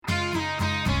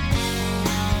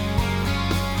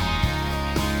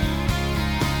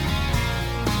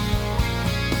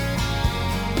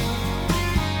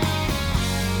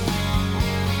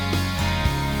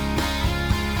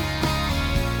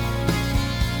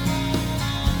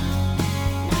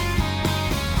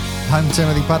I'm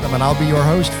Timothy Putnam, and I'll be your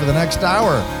host for the next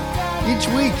hour. Each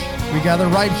week, we gather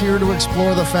right here to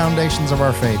explore the foundations of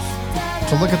our faith,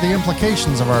 to look at the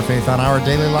implications of our faith on our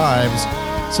daily lives,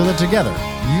 so that together,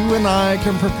 you and I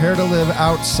can prepare to live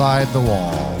outside the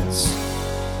walls.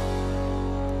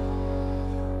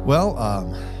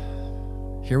 Well,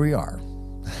 here we are.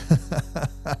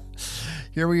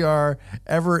 Here we are,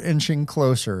 ever inching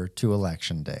closer to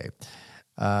Election Day.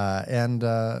 And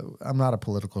I'm not a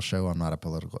political show.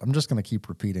 I'm just going to keep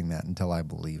repeating that until I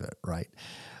believe it, right?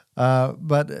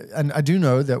 But I do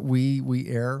know that we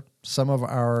air some of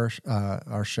our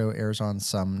show airs on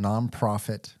some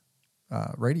nonprofit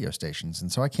radio stations,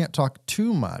 and so I can't talk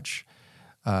too much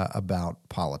about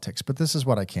politics. But this is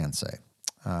what I can say,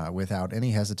 without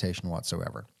any hesitation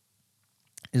whatsoever,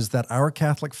 is that our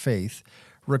Catholic faith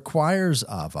requires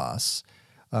of us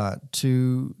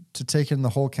to take in the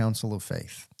whole counsel of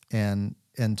faith and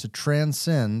to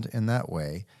transcend in that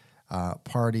way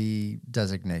party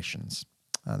designations.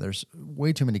 There's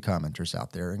way too many commenters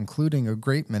out there, including a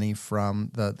great many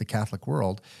from the Catholic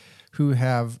world, who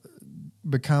have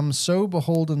become so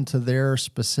beholden to their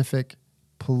specific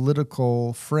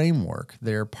political framework,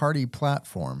 their party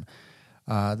platform,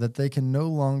 that they can no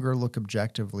longer look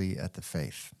objectively at the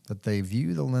faith, that they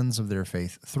view the lens of their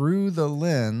faith through the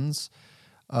lens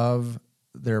of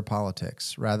their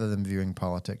politics rather than viewing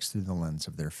politics through the lens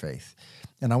of their faith.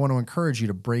 And I want to encourage you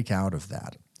to break out of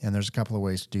that. And there's a couple of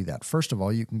ways to do that. First of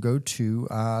all, you can go to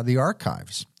the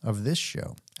archives of this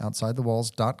show,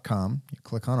 OutsideTheWalls.com. You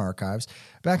click on archives.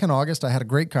 Back in August, I had a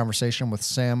great conversation with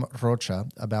Sam Rocha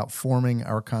about forming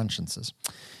our consciences.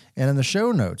 And in the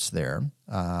show notes there,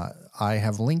 I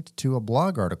have linked to a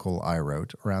blog article I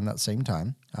wrote around that same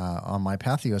time on my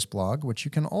Patheos blog, which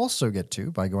you can also get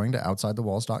to by going to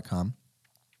OutsideTheWalls.com.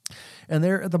 And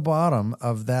there at the bottom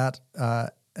of that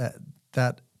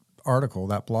article,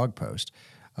 that blog post,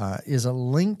 is a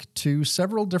link to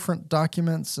several different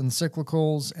documents,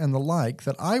 encyclicals, and the like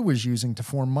that I was using to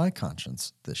form my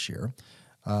conscience this year,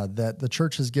 that the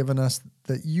Church has given us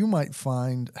that you might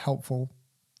find helpful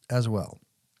as well.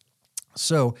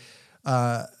 So,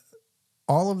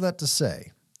 all of that to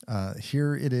say,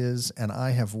 here it is, and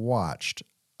I have watched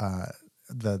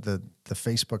the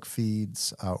Facebook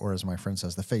feeds, or as my friend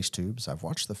says, the face tubes. I've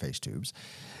watched the face tubes,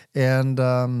 and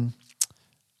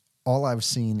all I've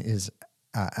seen is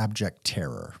abject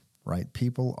terror, right?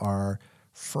 People are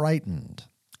frightened.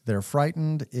 They're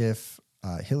frightened if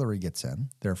Hillary gets in.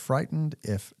 They're frightened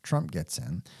if Trump gets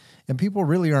in. And people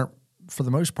really aren't, for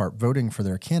the most part, voting for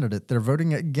their candidate. They're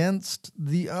voting against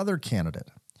the other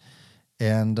candidate.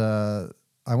 And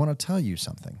I want to tell you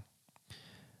something.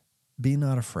 Be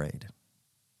not afraid.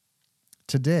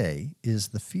 Today is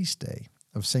the feast day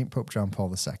of St. Pope John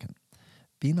Paul II.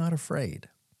 Be not afraid.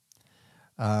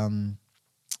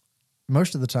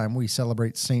 Most of the time, we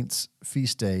celebrate saints'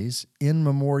 feast days in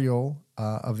memorial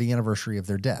of the anniversary of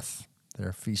their death.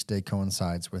 Their feast day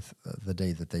coincides with the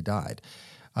day that they died.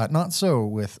 Not so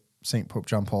with St. Pope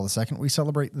John Paul II. We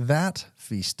celebrate that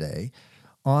feast day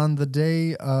on the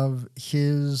day of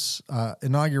his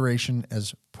inauguration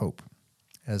as Pope,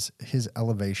 as his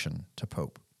elevation to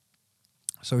Pope.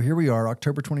 So here we are,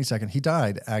 October 22nd. He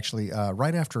died, actually,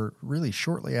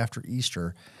 shortly after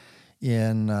Easter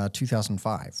in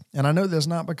 2005. And I know this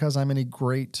not because I'm any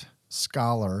great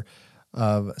scholar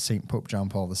of St. Pope John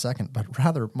Paul II, but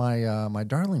rather my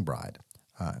darling bride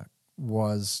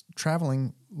was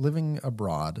traveling, living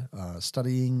abroad,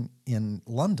 studying in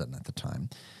London at the time.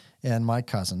 And my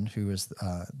cousin, who is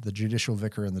the judicial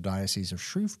vicar in the Diocese of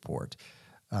Shreveport,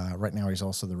 right now he's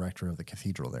also the rector of the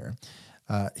cathedral there,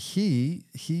 he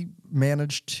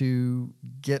managed to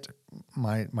get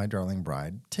my darling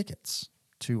bride tickets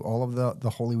to all of the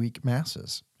Holy Week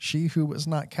Masses, she who was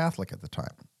not Catholic at the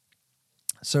time.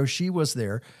 So she was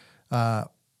there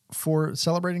for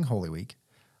celebrating Holy Week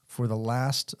for the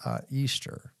last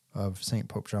Easter of St.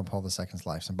 Pope John Paul II's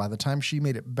life. And by the time she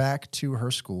made it back to her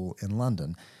school in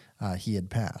London, he had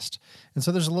passed. And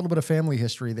so there's a little bit of family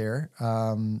history there.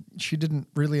 She didn't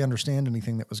really understand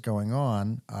anything that was going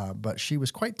on, but she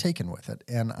was quite taken with it.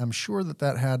 And I'm sure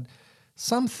that had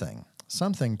something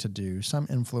to do, some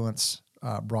influence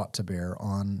brought to bear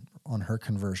on her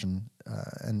conversion,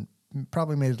 and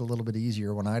probably made it a little bit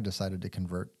easier when I decided to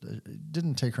convert. It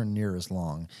didn't take her near as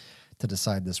long to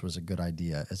decide this was a good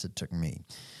idea as it took me.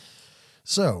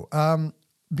 So,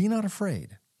 be not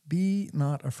afraid. Be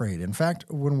not afraid. In fact,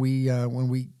 when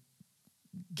we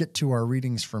get to our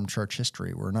readings from church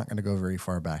history, we're not going to go very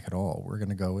far back at all. We're going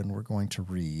to go and we're going to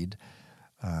read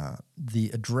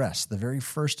the address, the very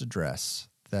first address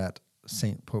that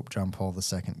St. Pope John Paul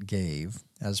II gave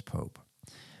as Pope.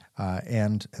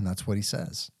 And that's what he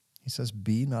says. He says,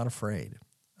 be not afraid.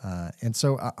 And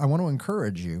so I want to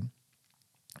encourage you,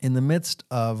 in the midst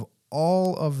of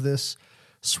all of this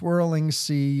swirling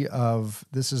sea of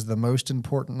this is the most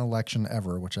important election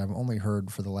ever, which I've only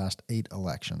heard for the last 8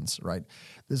 elections, right?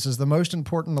 This is the most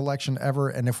important election ever,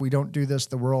 and if we don't do this,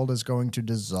 the world is going to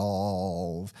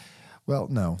dissolve. Well,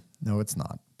 no, it's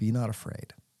not. Be not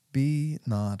afraid. Be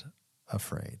not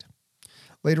afraid.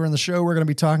 Later in the show, we're going to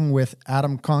be talking with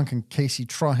Adam Conque and Casey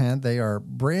Trahan. They are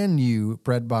brand new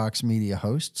Breadbox Media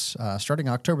hosts. Starting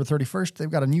October 31st,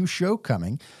 they've got a new show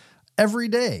coming every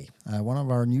day, one of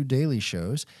our new daily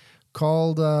shows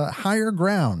called Higher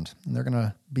Ground. And they're going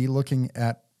to be looking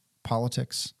at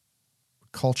politics,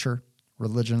 culture,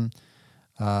 religion,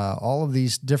 all of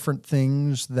these different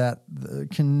things that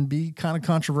can be kind of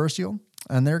controversial.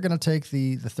 And they're going to take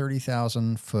the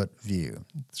 30,000-foot view.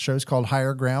 The show's called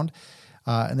Higher Ground.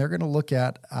 And they're going to look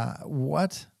at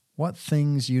what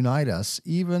things unite us,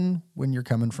 even when you're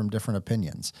coming from different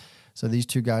opinions. So these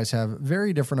two guys have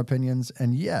very different opinions,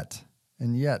 and yet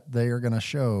they are going to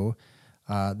show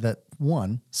that,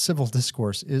 one, civil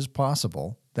discourse is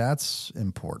possible. That's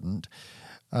important.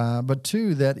 But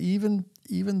two, that even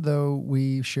though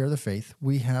we share the faith,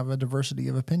 we have a diversity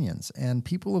of opinions, and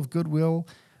people of goodwill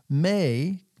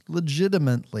may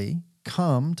legitimately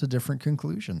come to different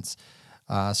conclusions.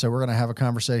 So we're going to have a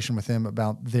conversation with them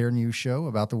about their new show,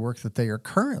 about the work that they are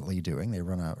currently doing. They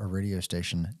run a radio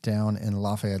station down in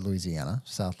Lafayette, Louisiana,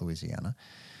 South Louisiana.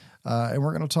 And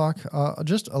we're going to talk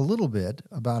just a little bit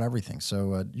about everything.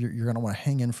 So you're going to want to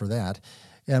hang in for that.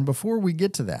 And before we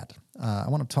get to that, I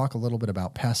want to talk a little bit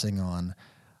about passing on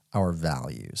our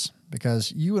values.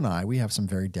 Because you and I, we have some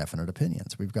very definite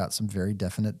opinions. We've got some very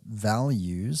definite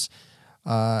values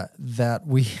that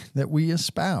we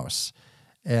espouse.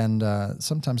 And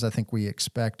sometimes I think we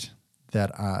expect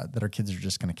that our kids are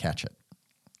just going to catch it.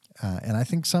 And I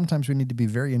think sometimes we need to be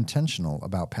very intentional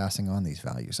about passing on these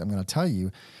values. I'm going to tell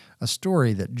you a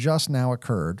story that just now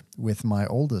occurred with my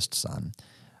oldest son,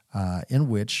 in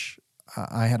which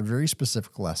I had a very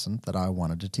specific lesson that I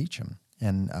wanted to teach him,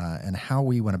 and how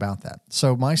we went about that.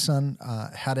 So my son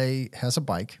has a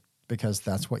bike, because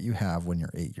that's what you have when you're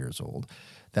 8 years old.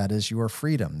 That is your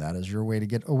freedom. That is your way to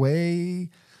get away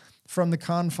from the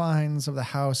confines of the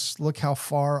house. Look how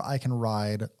far I can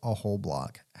ride a whole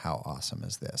block. How awesome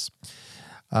is this?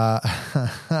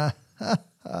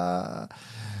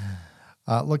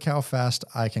 Look how fast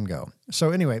I can go.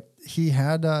 So anyway, he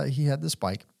had this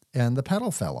bike, and the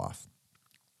pedal fell off.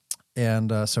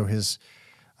 And so his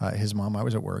mom, I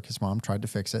was at work, his mom tried to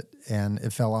fix it, and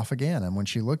it fell off again. And when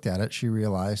she looked at it, she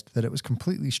realized that it was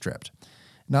completely stripped.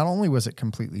 Not only was it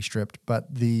completely stripped,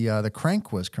 but the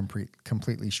crank was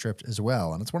completely stripped as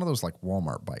well. And it's one of those like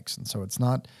Walmart bikes. And so it's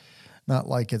not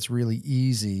like it's really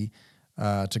easy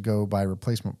to go buy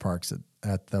replacement parts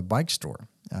at the bike store,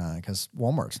 because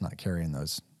Walmart's not carrying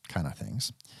those kind of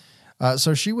things.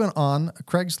 So she went on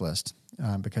Craigslist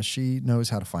because she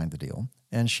knows how to find the deal.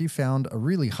 And she found a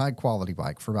really high quality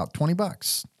bike for about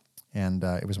 $20. And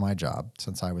it was my job,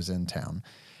 since I was in town,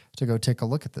 to go take a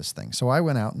look at this thing. So I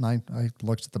went out and I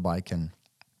looked at the bike, and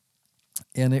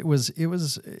it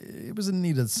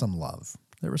needed some love.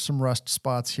 There were some rust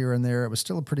spots here and there. It was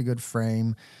still a pretty good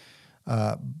frame,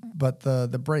 but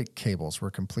the brake cables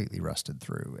were completely rusted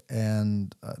through,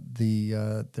 and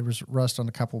there was rust on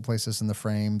a couple of places in the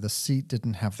frame. The seat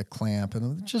didn't have the clamp,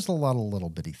 and just a lot of little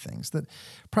bitty things that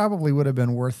probably would have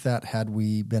been worth that had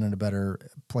we been in a better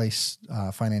place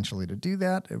financially to do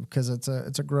that, because it's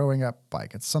a growing up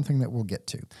bike. It's something that we'll get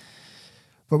to.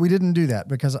 But we didn't do that,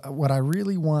 because what I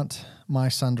really want my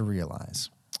son to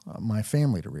realize, my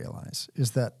family to realize,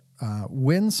 is that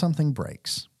when something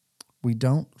breaks, we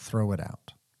don't throw it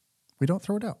out. We don't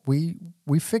throw it out. We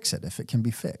fix it if it can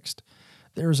be fixed.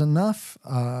 There's enough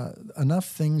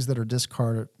things that are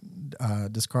discarded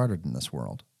in this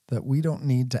world that we don't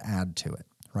need to add to it,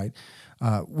 right?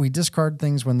 We discard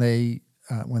things when they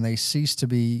cease to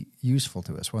be useful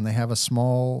to us, when they have a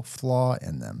small flaw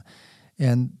in them.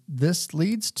 And this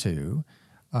leads to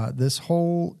this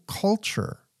whole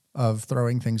culture of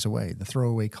throwing things away, the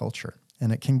throwaway culture.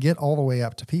 And it can get all the way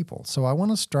up to people. So I want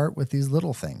to start with these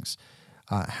little things.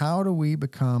 How do we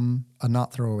become a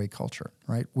not throwaway culture,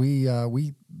 right? We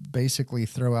basically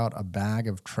throw out a bag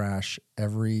of trash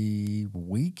every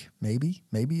week, maybe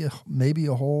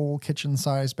a whole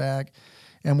kitchen-sized bag,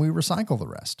 and we recycle the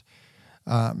rest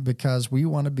because we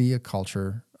want to be a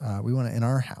culture. We want to, in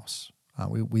our house,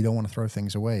 we don't want to throw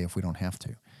things away if we don't have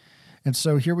to. And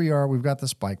so here we are. We've got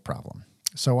this bike problem.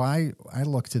 So I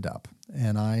looked it up,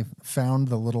 and I found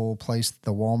the little place,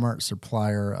 the Walmart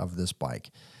supplier of this bike.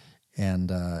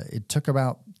 And it took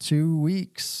about 2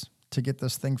 weeks to get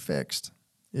this thing fixed.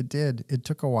 It did. It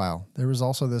took a while. There was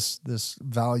also this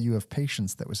value of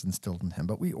patience that was instilled in him.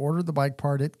 But we ordered the bike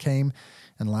part. It came.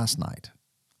 And last night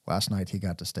he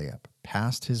got to stay up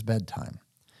past his bedtime,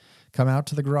 come out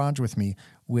to the garage with me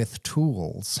with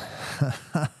tools.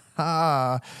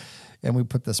 And we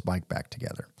put this bike back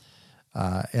together.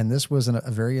 And this was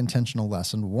a very intentional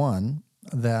lesson. One,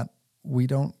 that we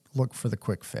don't look for the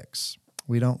quick fix.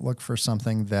 We don't look for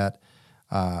something that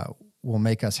will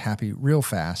make us happy real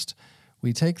fast.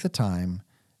 We take the time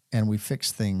and we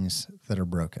fix things that are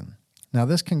broken. Now,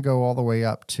 this can go all the way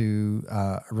up to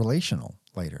relational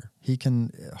later. He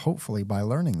can, hopefully, by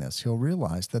learning this, he'll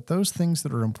realize that those things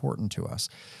that are important to us,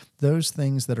 those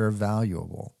things that are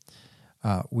valuable,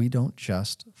 we don't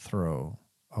just throw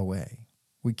away.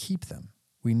 We keep them.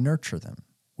 We nurture them.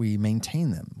 We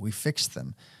maintain them. We fix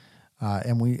them.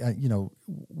 And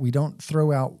we don't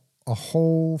throw out a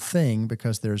whole thing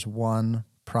because there's one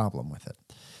problem with it.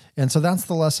 And so that's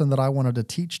the lesson that I wanted to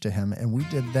teach to him. And we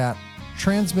did that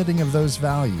transmitting of those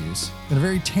values in a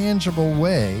very tangible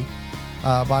way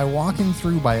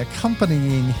by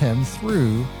accompanying him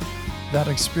through that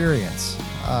experience.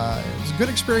 It was a good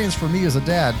experience for me as a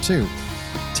dad, too.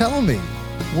 Tell me,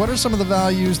 what are some of the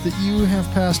values that you have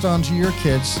passed on to your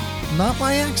kids, not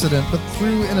by accident, but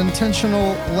through an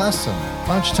intentional lesson?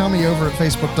 Why don't you tell me over at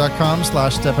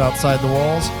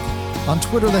facebook.com/stepoutside-the-walls. On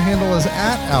Twitter, the handle is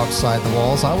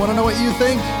 @OutsideTheWalls. I want to know what you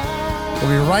think.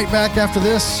 We'll be right back after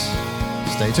this.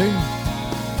 Stay tuned.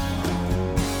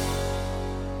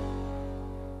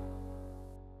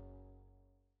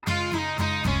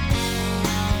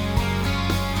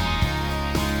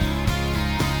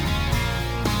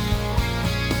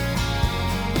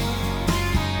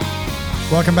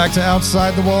 Welcome back to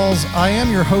Outside the Walls. I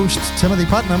am your host, Timothy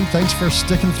Putnam. Thanks for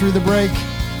sticking through the break.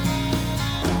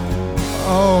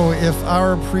 Oh, if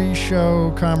our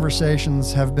pre-show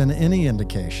conversations have been any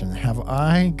indication, have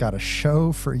I got a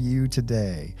show for you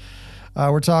today.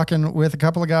 We're talking with a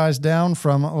couple of guys down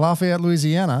from Lafayette,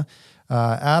 Louisiana,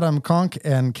 Adam Conque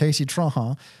and Casey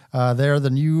Trahan. They're the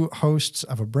new hosts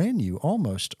of a brand new,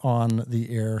 almost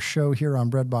on-the-air show here on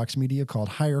Breadbox Media called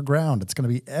Higher Ground. It's going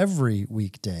to be every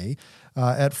weekday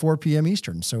at 4 p.m.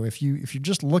 Eastern. So if you're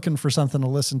just looking for something to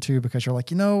listen to because you're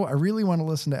like, I really want to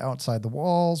listen to Outside the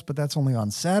Walls, but that's only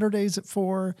on Saturdays at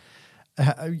 4,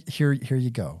 here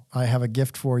you go. I have a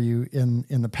gift for you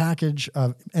in the package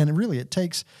of, and really it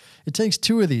takes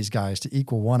two of these guys to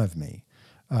equal one of me.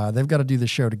 They've got to do the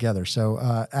show together.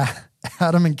 So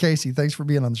Adam and Casey, thanks for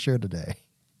being on the show today.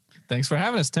 Thanks for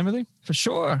having us, Timothy. For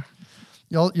sure.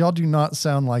 Y'all do not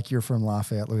sound like you're from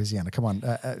Lafayette, Louisiana. Come on,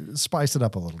 spice it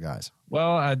up a little, guys.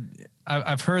 Well,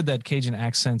 I've heard that Cajun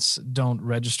accents don't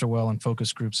register well in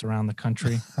focus groups around the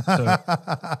country. So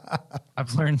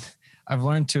I've learned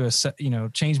to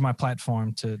change my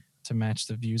platform to match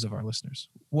the views of our listeners.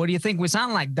 What do you think we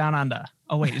sound like down under?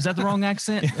 Oh wait, is that the wrong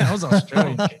accent? Yeah, that was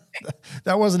Australian.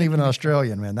 That wasn't even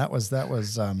Australian, man. That was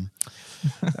the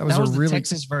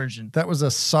Texas version. That was a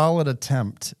solid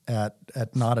attempt at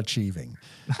not achieving.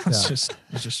 It's just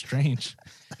strange.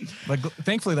 But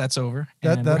thankfully that's over.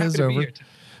 That is over.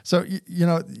 So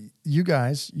you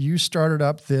guys, you started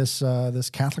up this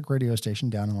Catholic radio station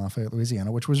down in Lafayette,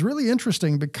 Louisiana, which was really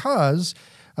interesting because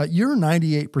you're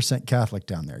 98% Catholic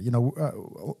down there.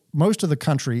 Most of the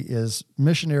country is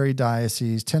missionary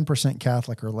diocese, 10%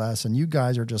 Catholic or less, and you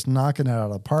guys are just knocking it out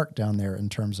of the park down there in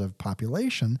terms of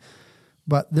population.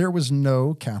 But there was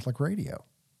no Catholic radio.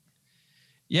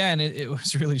 Yeah, and it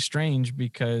was really strange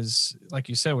because, like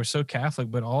you said, we're so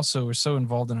Catholic, but also we're so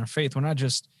involved in our faith. We're not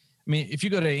just, if you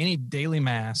go to any daily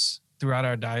mass throughout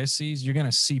our diocese, you're going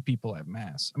to see people at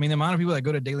mass. The amount of people that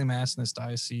go to daily mass in this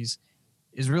diocese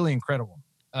is really incredible.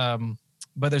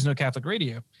 But there's no Catholic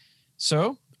radio.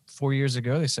 So 4 years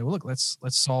ago, they said, well, look, let's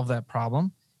solve that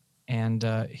problem. And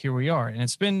here we are. And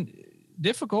it's been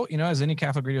difficult, as any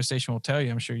Catholic radio station will tell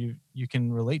you. I'm sure you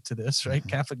can relate to this, right? Mm-hmm.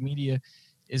 Catholic media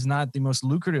is not the most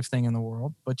lucrative thing in the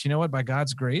world. But you know what? By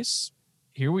God's grace,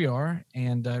 here we are.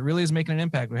 And it really is making an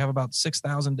impact. We have about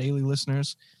 6,000 daily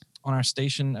listeners on our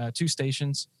station, 2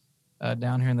 stations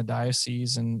down here in the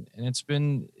diocese. And it's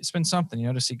been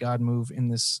something, to see God move in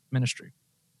this ministry.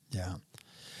 Yeah.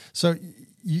 So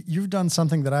you've done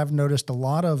something that I've noticed a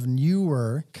lot of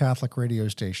newer Catholic radio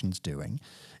stations doing,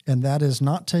 and that is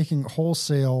not taking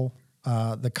wholesale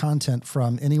the content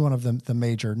from any one of the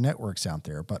major networks out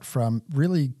there, but from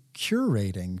really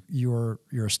curating your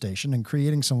station and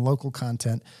creating some local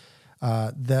content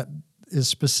that is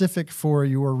specific for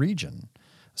your region.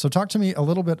 So talk to me a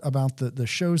little bit about the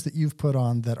shows that you've put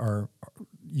on that are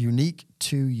unique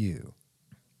to you.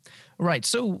 Right.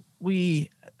 So we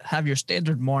have your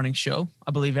standard morning show.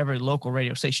 I believe every local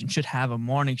radio station should have a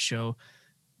morning show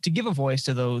to give a voice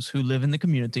to those who live in the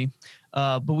community.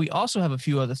 But we also have a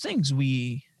few other things.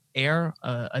 We air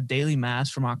a daily mass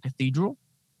from our cathedral.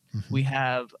 Mm-hmm. We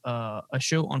have a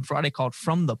show on Friday called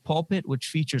From the Pulpit, which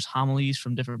features homilies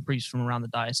from different priests from around the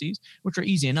diocese, which are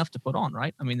easy enough to put on,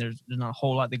 right? I mean, there's not a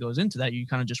whole lot that goes into that. You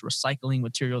kind of just recycling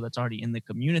material that's already in the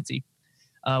community.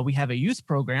 We have a youth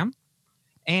program.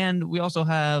 And we also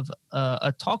have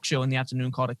a talk show in the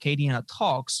afternoon called Acadiana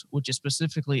Talks, which is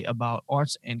specifically about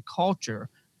arts and culture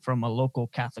from a local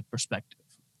Catholic perspective.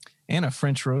 And a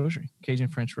French rosary, Cajun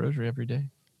French rosary every day.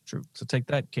 True. So take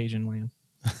that, Cajun land.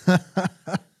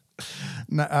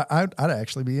 Now, I'd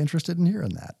actually be interested in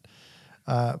hearing that.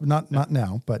 Not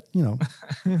now, but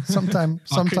sometime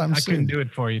I soon. couldn't do it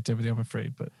for you, Timothy, I'm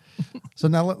afraid. But So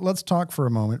now let's talk for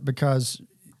a moment, because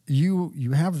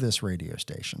you have this radio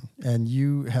station and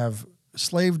you have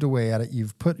slaved away at it.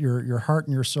 You've put your heart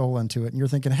and your soul into it, and you're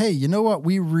thinking, hey, you know what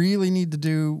we really need to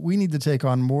do? We need to take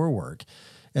on more work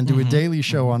and do a daily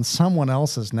show on someone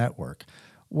else's network.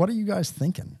 What are you guys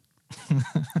thinking?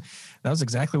 That was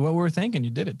exactly what we were thinking. You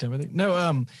did it, Timothy.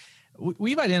 No,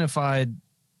 we've identified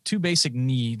two basic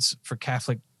needs for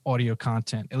Catholic audio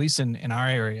content, at least in our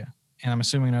area, and I'm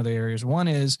assuming in other areas. One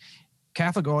is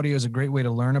Catholic audio is a great way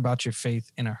to learn about your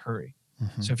faith in a hurry.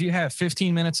 Mm-hmm. So if you have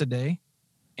 15 minutes a day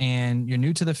and you're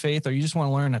new to the faith, or you just want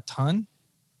to learn a ton,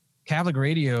 Catholic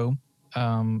Radio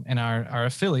and our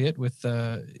affiliate with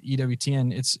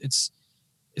EWTN,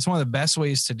 it's one of the best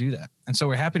ways to do that. And so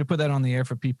we're happy to put that on the air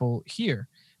for people here.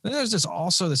 Then there's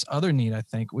also this other need, I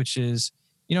think, which is,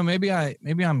 maybe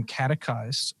I'm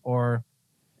catechized, or,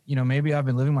 maybe I've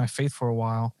been living my faith for a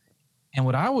while. And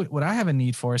what I have a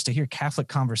need for is to hear Catholic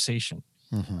conversation,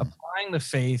 applying the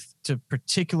faith to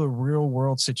particular real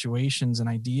world situations and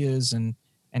ideas and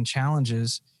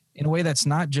challenges in a way that's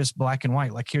not just black and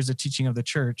white. Like, here's the teaching of the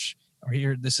church, or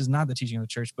here, this is not the teaching of the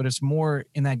church, but it's more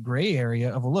in that gray area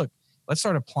of, well, look, let's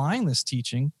start applying this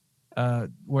teaching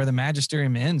where the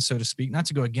magisterium ends, so to speak, not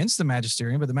to go against the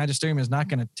magisterium, but the magisterium is not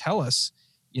going to tell us,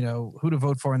 who to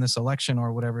vote for in this election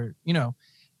or whatever,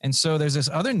 And so there's this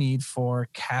other need for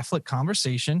Catholic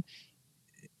conversation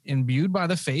imbued by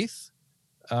the faith,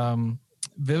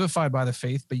 vivified by the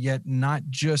faith, but yet not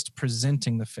just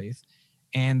presenting the faith.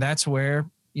 And that's where,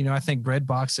 I think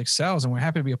Breadbox excels, and we're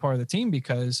happy to be a part of the team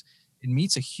because it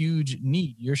meets a huge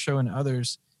need. You're showing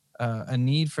others a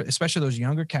need for, especially those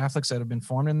younger Catholics that have been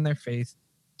formed in their faith,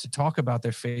 to talk about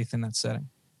their faith in that setting.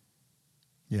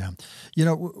 Yeah.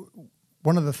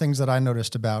 One of the things that I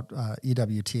noticed about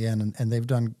EWTN, and they've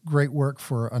done great work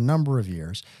for a number of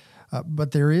years, but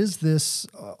there is this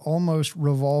almost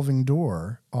revolving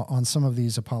door on some of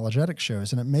these apologetic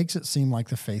shows, and it makes it seem like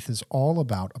the faith is all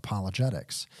about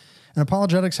apologetics. And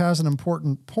apologetics has an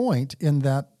important point in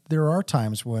that there are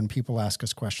times when people ask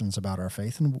us questions about our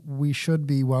faith, and we should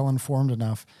be well-informed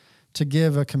enough to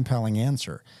give a compelling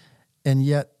answer. And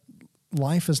yet,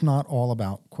 life is not all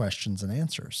about questions and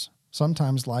answers.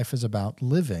 Sometimes life is about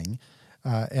living,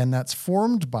 and that's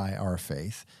formed by our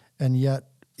faith, and yet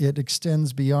it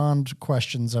extends beyond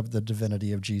questions of the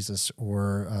divinity of Jesus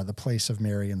or the place of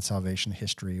Mary in salvation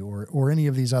history or any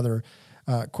of these other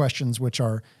questions which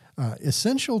are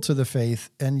essential to the faith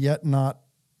and yet not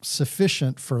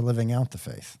sufficient for living out the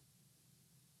faith.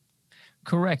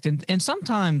 Correct. And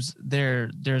sometimes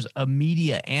there's a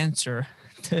media answer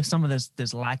to some of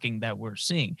this lacking that we're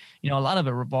seeing. A lot of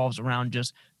it revolves around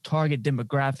just target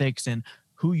demographics and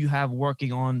who you have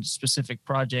working on specific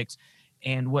projects.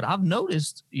 And what I've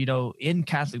noticed, in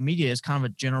Catholic media is kind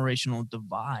of a generational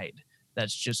divide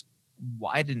that's just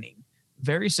widening.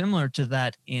 Very similar to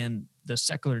that in the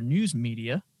secular news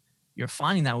media. You're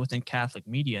finding that within Catholic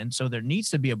media. And so there needs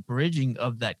to be a bridging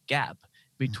of that gap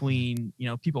between,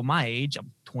 people my age,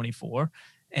 I'm 24,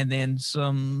 and then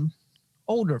some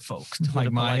older folks. Like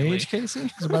my age, Casey? I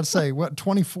was about to say, what,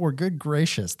 24? Good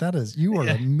gracious. You are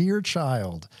a mere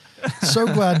child. So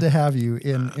glad to have you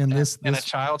in this. And a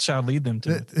child shall lead them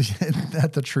to it.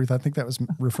 That's the truth. I think that was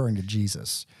referring to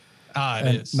Jesus.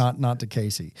 It is. Not to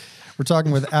Casey. We're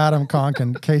talking with Adam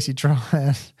Conque Casey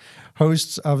Trahan,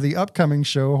 hosts of the upcoming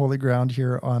show, Holy Ground,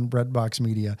 here on Breadbox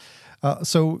Media.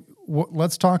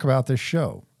 Let's talk about this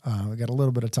show. We got a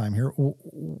little bit of time here.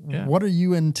 Yeah. What are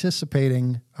you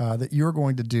anticipating that you're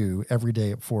going to do every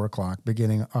day at 4:00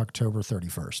 beginning October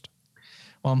 31st?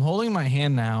 Well, I'm holding in my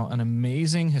hand now an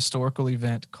amazing historical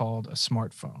event called a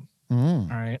smartphone. All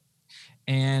right.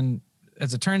 And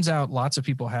as it turns out, lots of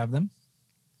people have them.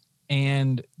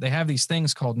 And they have these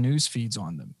things called news feeds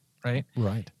on them. right?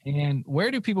 Right. And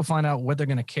where do people find out what they're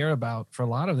going to care about? For a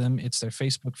lot of them, it's their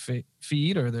Facebook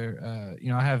feed or their,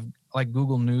 I have like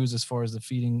Google News as far as the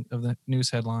feeding of the news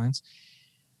headlines.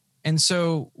 And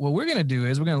so what we're going to do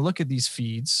is we're going to look at these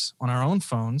feeds on our own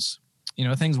phones,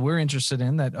 things we're interested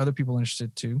in that other people are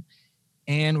interested too.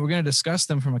 And we're going to discuss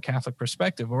them from a Catholic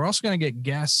perspective. We're also going to get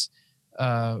guests,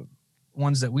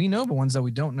 ones that we know, but ones that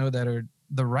we don't know, that are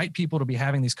the right people to be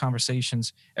having these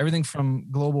conversations. Everything from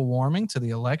global warming to the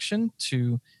election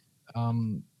to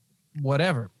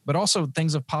whatever, but also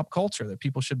things of pop culture that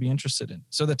people should be interested in.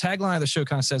 So the tagline of the show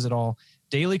kind of says it all: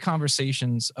 daily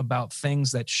conversations about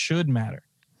things that should matter.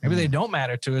 Maybe they don't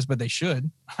matter to us, but they should.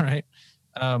 All right.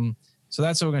 So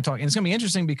that's what we're going to talk. And it's going to be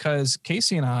interesting because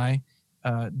Casey and I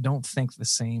don't think the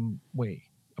same way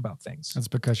about things. That's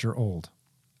because you're old.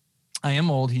 I am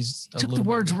old. He's took the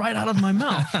words right out of my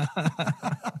mouth.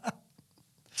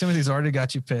 Timothy's already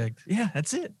got you pegged. Yeah,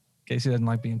 that's it. Casey doesn't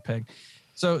like being pegged.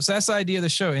 So that's the idea of the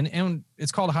show. And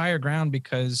it's called Higher Ground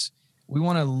because we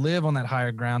want to live on that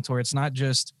higher ground to where it's not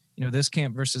just, this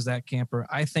camp versus that camp, or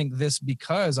I think this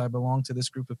because I belong to this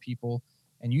group of people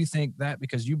and you think that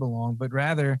because you belong, but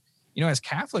rather, as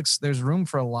Catholics, there's room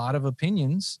for a lot of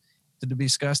opinions to be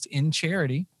discussed in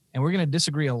charity. And we're going to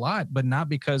disagree a lot, but not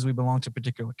because we belong to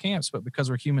particular camps, but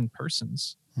because we're human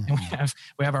persons and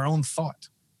we have our own thought.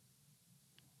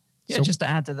 Yeah, so, just to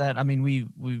add to that, I mean, we've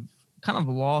kind of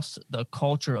lost the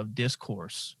culture of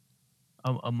discourse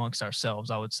amongst ourselves,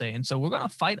 I would say. And so we're going to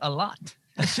fight a lot.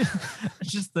 It's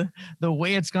just the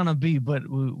way it's going to be. But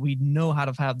we know how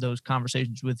to have those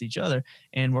conversations with each other.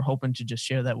 And we're hoping to just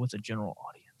share that with a general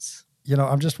audience.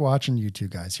 I'm just watching you two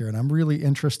guys here, and I'm really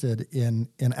interested in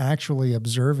actually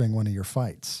observing one of your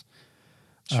fights.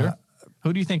 Sure.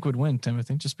 Who do you think would win,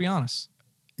 Timothy? Just be honest.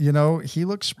 He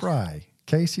looks spry.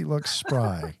 Casey looks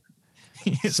spry.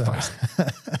 He is spicy.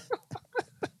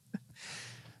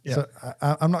 Yeah. So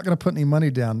I'm not going to put any money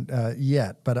down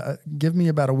yet, but give me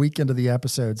about a week into the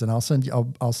episodes, and I'll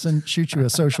shoot you a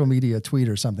social media tweet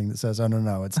or something that says, "Oh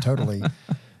no, it's totally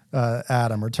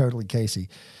Adam or totally Casey."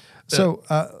 So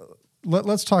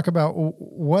let's talk about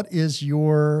what is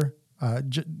your.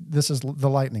 This is the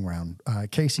lightning round,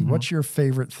 Casey. What's your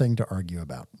favorite thing to argue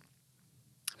about?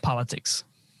 Politics.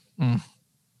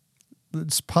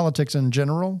 It's politics in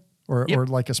general. Or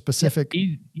like a specific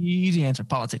easy answer.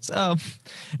 Politics.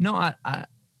 No, I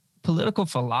political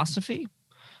philosophy,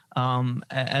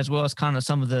 as well as kind of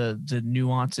some of the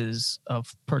nuances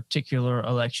of particular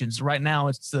elections. Right now,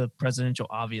 it's the presidential,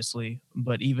 obviously,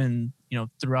 but even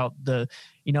throughout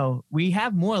we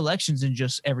have more elections than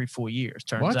just every 4 years.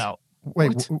 Turns out.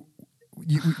 Wait.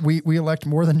 We elect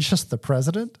more than just the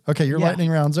president? Okay, your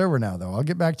lightning round's over now, though. I'll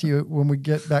get back to you when we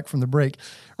get back from the break.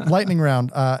 Lightning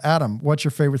round. Adam, what's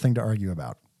your favorite thing to argue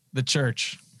about? The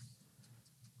church.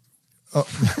 Oh.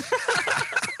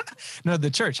 No, the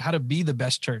church. How to be the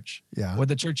best church. Yeah. What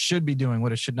the church should be doing,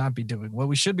 what it should not be doing, what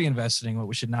we should be investing in, what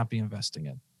we should not be investing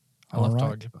in. I love to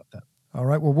argue about that. All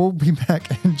right. Well, we'll be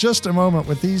back in just a moment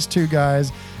with these two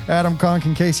guys, Adam Conque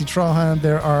and Casey Trahan.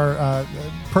 There are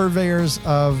purveyors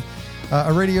of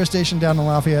a radio station down in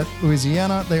Lafayette,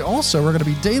 Louisiana. They also are going to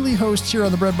be daily hosts here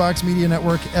on the Breadbox Media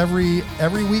Network every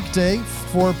weekday,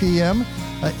 4 p.m.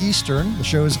 Eastern. The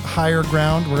show's Higher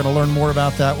Ground. We're going to learn more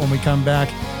about that when we come back.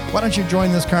 Why don't you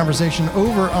join this conversation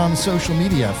over on social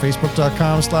media,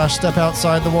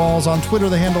 facebook.com/stepoutsideTheWalls. On Twitter,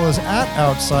 the handle is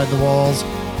 @OutsideTheWalls.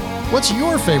 What's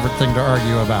your favorite thing to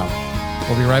argue about?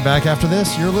 We'll be right back after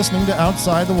this. You're listening to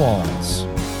Outside the Walls.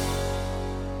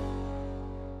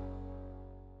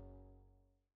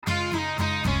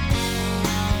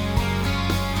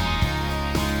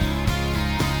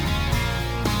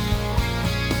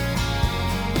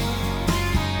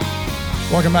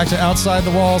 Welcome back to Outside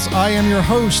the Walls. I am your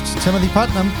host, Timothy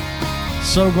Putnam.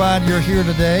 So glad you're here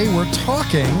today. We're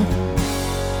talking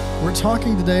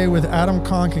today with Adam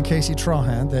Conque and Casey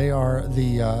Trahan. They are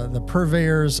the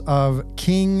purveyors of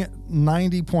King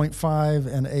 90.5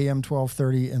 and AM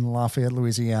 1230 in Lafayette,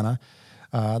 Louisiana,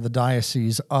 the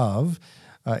diocese of.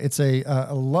 It's a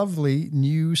lovely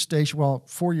new station,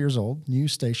 4 years old,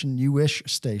 newish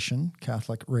station,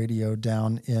 Catholic Radio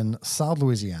down in South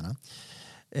Louisiana.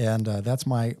 And that's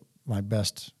my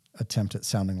best attempt at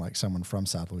sounding like someone from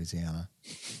South Louisiana.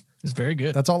 It's very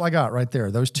good. That's all I got right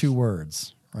there. Those two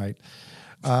words, right?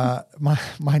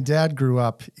 My dad grew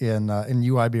up in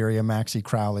New Iberia, Maxey,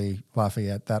 Crowley,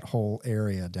 Lafayette, that whole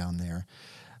area down there.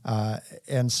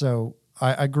 And so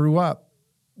I grew up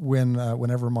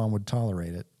whenever Mom would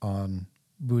tolerate it on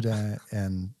boudin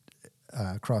and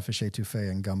crawfish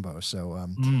étouffée and gumbo. So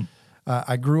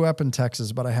I grew up in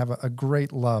Texas, but I have a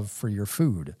great love for your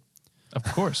food. Of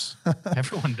course.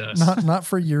 Everyone does. Not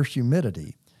for your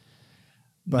humidity.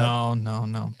 But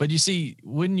No. But you see,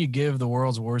 wouldn't you give the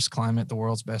world's worst climate the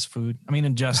world's best food? I mean,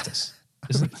 injustice.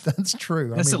 That's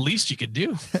true. That's the least you could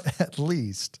do. At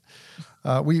least.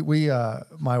 We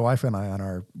my wife and I, on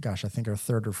our, I think our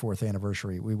 3rd or 4th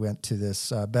anniversary, we went to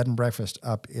this bed and breakfast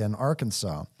up in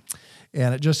Arkansas.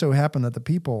 And it just so happened that the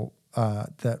people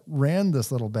that ran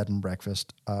this little bed and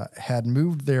breakfast had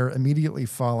moved there immediately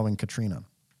following Katrina.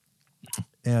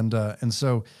 And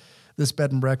so this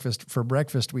bed and breakfast, for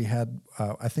breakfast, we had,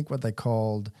 I think what they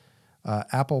called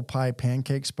apple pie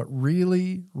pancakes, but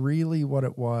really, really what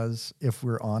it was, if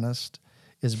we're honest,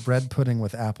 is bread pudding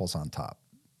with apples on top.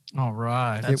 All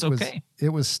right. That's okay. It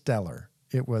was stellar.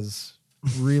 It was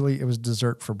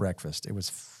dessert for breakfast. It was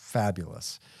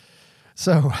fabulous.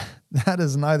 So that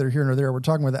is neither here nor there. We're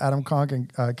talking with Adam Conque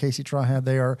and Casey Trahan.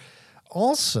 They are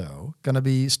also going to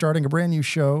be starting a brand new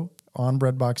show on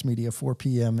Breadbox Media, 4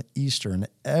 p.m. Eastern,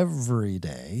 every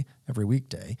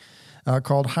weekday,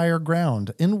 called Higher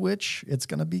Ground, in which it's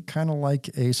going to be kind of like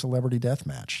a celebrity death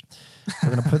match. We're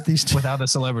going to put these two without the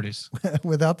celebrities.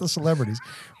 Without the celebrities.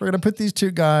 We're going to put these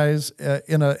two guys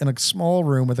in a small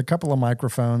room with a couple of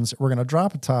microphones. We're going to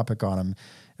drop a topic on them,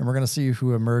 and we're going to see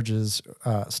who emerges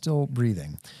still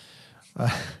breathing.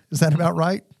 Is that about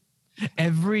right?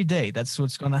 Every day, that's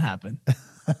what's going to happen.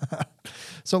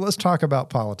 So let's talk about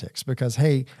politics because,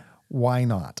 hey, why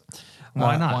not?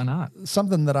 Why not? Why not?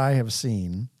 Something that I have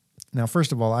seen. Now,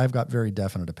 first of all, I've got very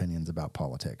definite opinions about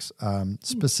politics,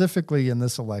 specifically in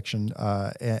this election.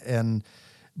 And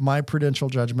my prudential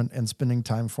judgment and spending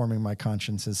time forming my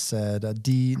conscience has said,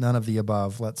 D, none of the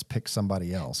above. Let's pick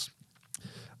somebody else.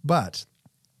 But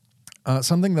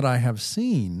something that I have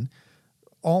seen,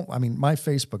 my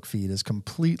Facebook feed is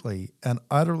completely and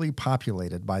utterly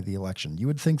populated by the election. You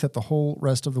would think that the whole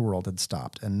rest of the world had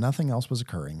stopped and nothing else was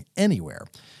occurring anywhere,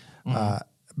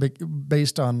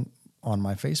 based on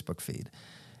my Facebook feed.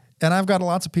 And I've got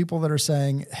lots of people that are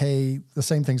saying, hey, the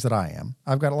same things that I am.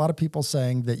 I've got a lot of people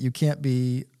saying that you can't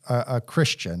be a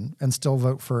Christian and still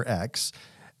vote for X.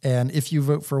 And if you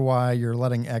vote for Y, you're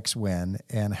letting X win.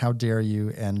 And how dare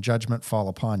you, and judgment fall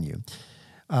upon you.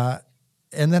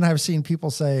 And then I've seen people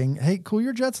saying, hey, cool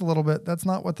your jets a little bit. That's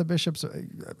not what the bishops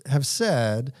have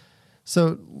said.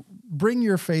 So bring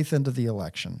your faith into the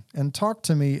election and talk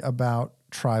to me about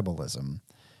tribalism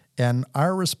and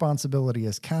our responsibility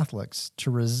as Catholics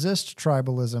to resist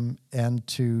tribalism and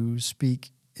to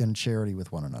speak in charity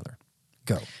with one another.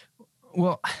 Go.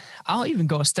 Well, I'll even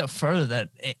go a step further that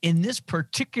in this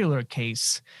particular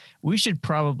case, we should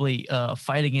probably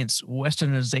fight against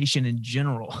Westernization in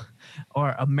general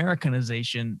or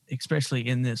Americanization, especially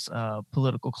in this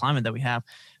political climate that we have.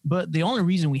 But the only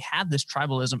reason we have this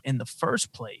tribalism in the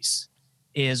first place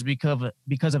is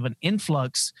because of an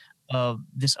influx of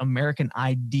this American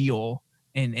ideal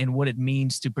and what it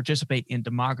means to participate in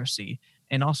democracy,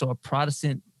 and also a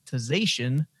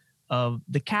Protestantization of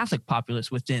the Catholic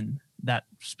populace within that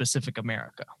specific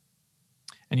America.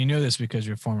 And you know this because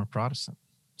you're a former Protestant.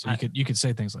 So you could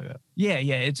say things like that. Yeah.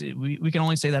 We can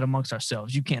only say that amongst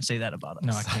ourselves. You can't say that about us.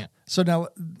 No, I can't. So now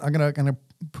I'm gonna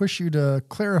push you to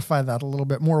clarify that a little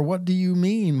bit more. What do you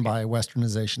mean by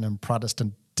Westernization and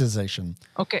Protestantization?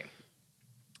 Okay.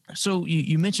 So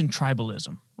you mentioned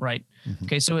tribalism, right? Mm-hmm.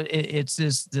 Okay. So it's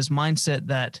this mindset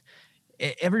that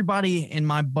everybody in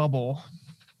my bubble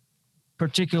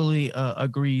particularly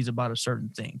agrees about a certain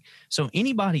thing. So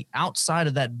anybody outside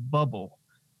of that bubble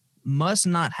must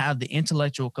not have the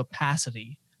intellectual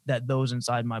capacity that those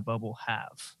inside my bubble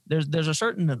have. There's a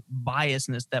certain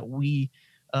biasness that we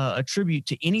attribute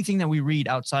to anything that we read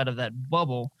outside of that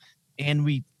bubble, and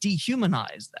we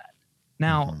dehumanize that.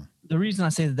 Now, the reason I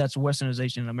say that that's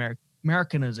Westernization and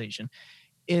Americanization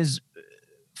is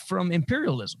from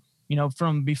imperialism. You know,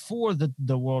 from before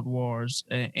the world wars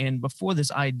and before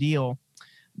this ideal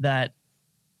that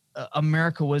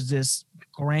America was this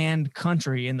grand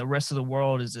country and the rest of the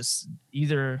world is this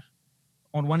either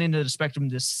on one end of the spectrum,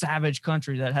 this savage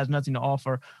country that has nothing to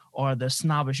offer, or the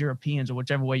snobbish Europeans, or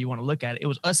whichever way you want to look at it. It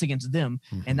was us against them.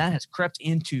 Mm-hmm. And that has crept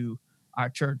into our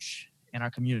church and our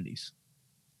communities.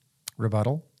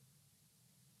 Rebuttal?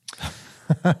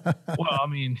 Well, I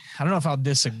mean, I don't know if I'll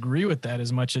disagree with that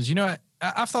as much as,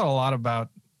 I've thought a lot about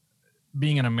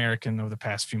being an American over the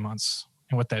past few months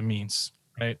and what that means,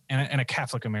 right? And a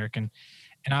Catholic American.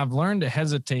 And I've learned to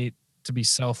hesitate to be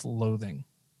self-loathing.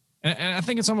 And I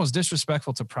think it's almost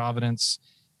disrespectful to Providence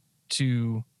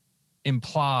to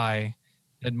imply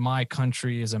that my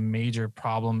country is a major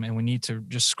problem and we need to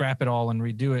just scrap it all and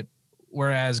redo it.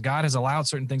 Whereas God has allowed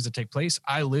certain things to take place.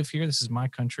 I live here. This is my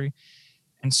country.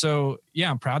 And so, yeah,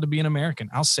 I'm proud to be an American.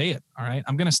 I'll say it. All right.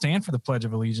 I'm going to stand for the Pledge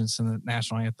of Allegiance and the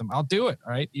national anthem. I'll do it.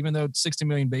 All right. Even though 60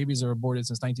 million babies are aborted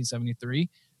since 1973,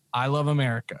 I love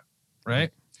America.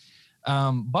 Right.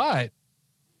 But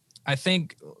I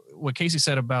think what Casey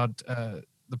said about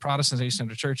the Protestantization of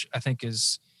the church, I think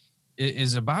is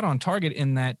about on target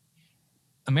in that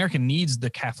America needs the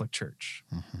Catholic Church.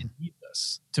 It needs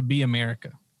us to be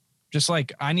America. Just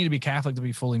like I need to be Catholic to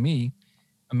be fully me,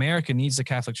 America needs the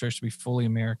Catholic Church to be fully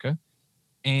America.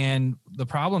 And the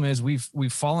problem is we've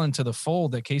fallen into the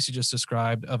fold that Casey just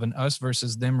described of an us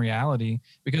versus them reality.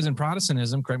 Because in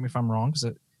Protestantism, correct me if I'm wrong,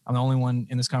 because I'm the only one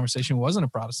in this conversation who wasn't a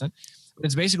Protestant, but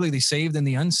it's basically the saved and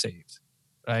the unsaved,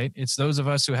 right? It's those of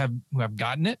us who have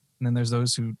gotten it, and then there's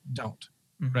those who don't,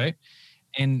 right?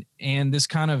 And this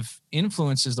kind of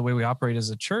influences the way we operate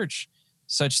as a church,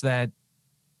 such that,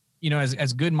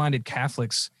 as good-minded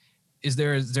Catholics, is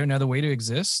there another way to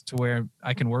exist to where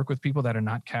I can work with people that are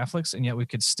not Catholics, and yet we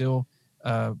could still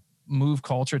move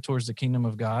culture towards the kingdom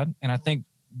of God? And I think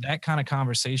that kind of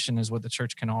conversation is what the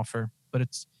church can offer. But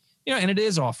it's, and it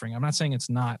is offering. I'm not saying it's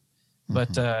not.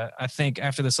 But I think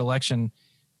after this election,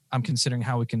 I'm considering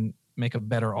how we can make a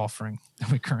better offering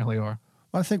than we currently are.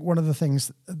 Well, I think one of the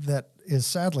things that is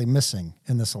sadly missing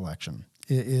in this election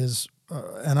is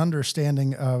an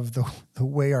understanding of the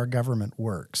way our government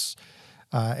works.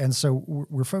 And so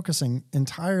we're focusing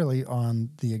entirely on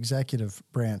the executive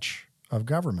branch of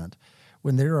government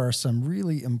when there are some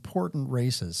really important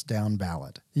races down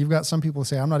ballot. You've got some people who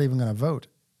say, I'm not even going to vote.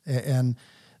 And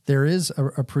there is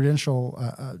a prudential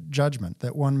judgment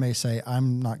that one may say,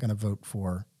 I'm not going to vote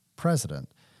for president.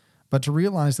 But to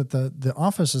realize that the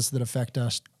offices that affect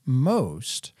us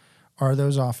most are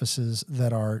those offices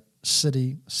that are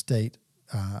city, state,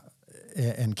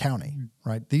 and county,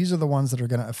 right? These are the ones that are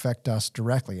going to affect us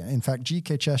directly. In fact,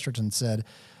 G.K. Chesterton said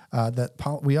that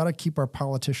we ought to keep our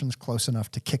politicians close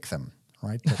enough to kick them,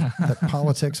 right? That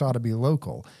politics ought to be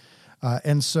local.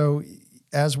 And so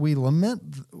as we lament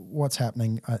what's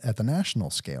happening at the national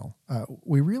scale,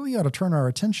 we really ought to turn our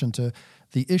attention to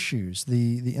the issues,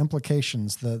 the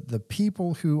implications, the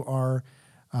people who are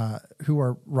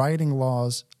writing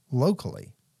laws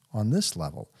locally on this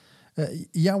level.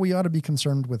 Yeah, we ought to be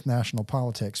concerned with national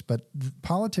politics, but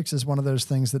politics is one of those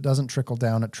things that doesn't trickle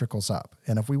down, it trickles up.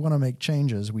 And if we want to make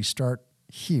changes, we start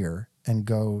here and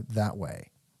go that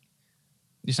way.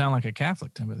 You sound like a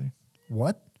Catholic, Timothy.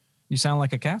 What? You sound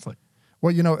like a Catholic.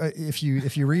 Well, if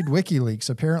you read WikiLeaks,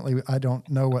 apparently I don't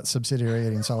know what subsidiarity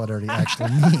and solidarity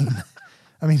actually mean.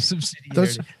 I mean,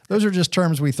 those are just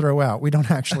terms we throw out. We don't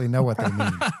actually know what they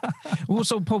mean. Well,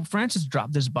 so Pope Francis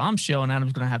dropped this bombshell, and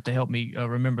Adam's going to have to help me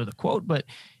remember the quote, but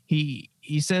he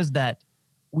says that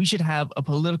we should have a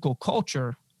political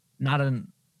culture, not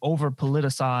an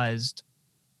over-politicized.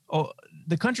 Oh,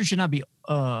 the country should not be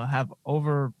have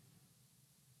over.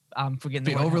 I'm forgetting.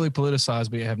 Be overly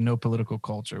politicized, but you have no political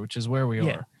culture, which is where we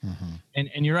are. Mm-hmm.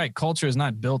 And you're right. Culture is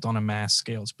not built on a mass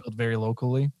scale. It's built very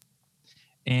locally.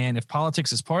 And if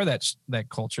politics is part of that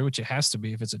culture, which it has to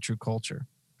be if it's a true culture,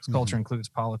 because culture includes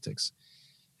politics.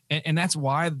 And that's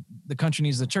why the country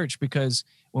needs the church, because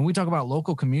when we talk about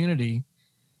local community,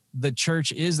 the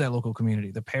church is that local community.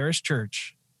 The parish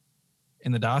church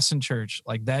and the Dawson church,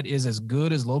 like that is as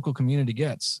good as local community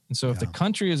gets. And so if the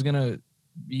country is going to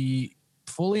be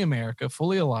fully America,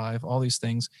 fully alive, all these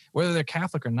things, whether they're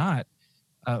Catholic or not,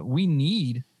 we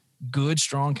need good,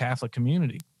 strong Catholic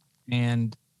community.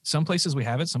 And some places we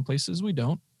have it, some places we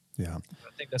don't. Yeah.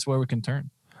 I think that's where we can turn.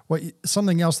 Well,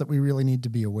 something else that we really need to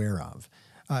be aware of.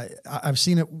 I've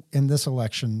seen it in this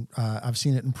election. I've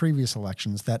seen it in previous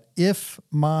elections that if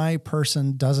my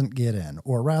person doesn't get in,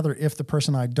 or rather if the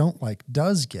person I don't like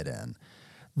does get in,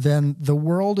 then the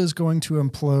world is going to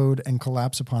implode and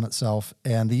collapse upon itself,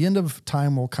 and the end of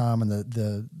time will come, and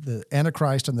the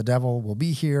Antichrist and the devil will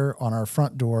be here on our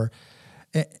front door.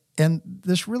 And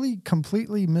this really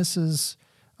completely misses,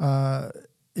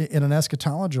 in an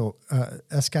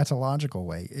eschatological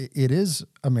way, it is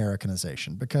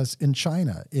Americanization, because in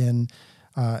China, in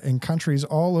countries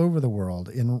all over the world,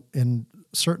 in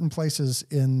certain places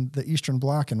in the Eastern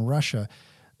Bloc, in Russia,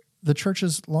 the church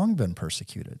has long been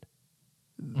persecuted.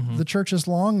 Mm-hmm. The church has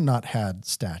long not had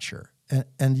stature,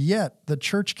 and yet the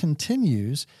church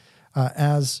continues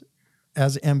as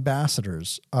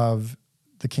ambassadors of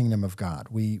the kingdom of God.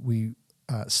 We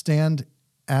stand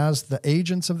as the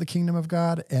agents of the kingdom of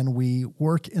God, and we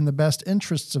work in the best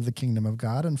interests of the kingdom of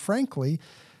God. And frankly,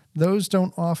 those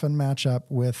don't often match up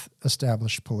with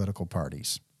established political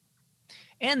parties.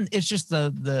 And it's just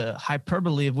the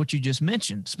hyperbole of what you just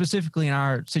mentioned, specifically in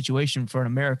our situation for an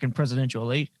American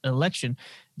presidential election.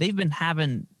 They've been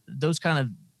having those kind of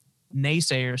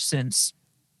naysayers since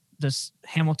this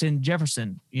Hamilton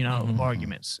Jefferson,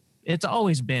 arguments. It's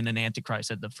always been an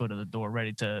antichrist at the foot of the door,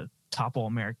 ready to topple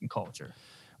American culture.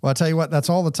 Well, I'll tell you what, that's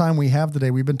all the time we have today.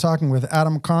 We've been talking with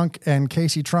Adam Conque and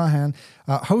Casey Trahan,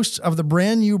 hosts of the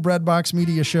brand new Breadbox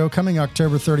Media Show coming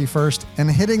October 31st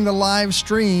and hitting the live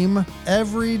stream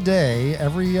every day,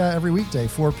 every weekday,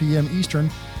 4 p.m. Eastern.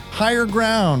 Higher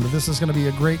Ground. This is going to be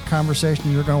a great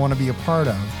conversation you're going to want to be a part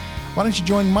of. Why don't you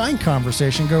join my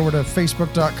conversation? Go over to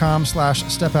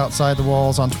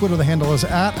facebook.com/stepoutsideTheWalls. On Twitter, the handle is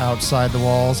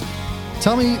 @OutsideTheWalls.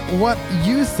 Tell me what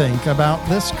you think about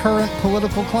this current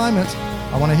political climate.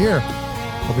 I want to hear.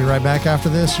 We'll be right back after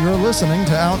this. You're listening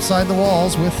to Outside the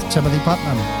Walls with Timothy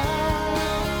Putnam.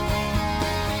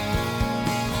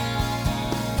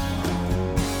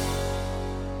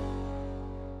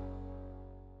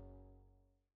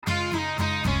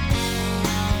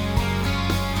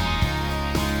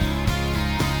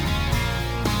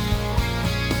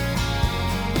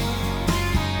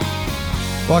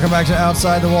 Welcome back to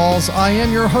Outside the Walls. I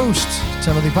am your host,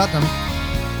 Timothy Putnam.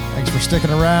 Thanks for sticking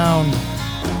around.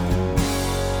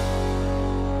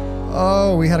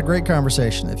 Oh, we had a great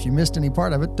conversation. If you missed any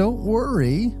part of it, don't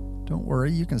worry. Don't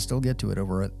worry. You can still get to it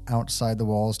over at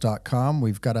OutsideTheWalls.com.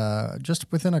 We've got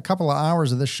just within a couple of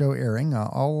hours of this show airing,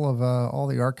 all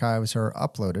the archives are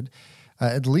uploaded,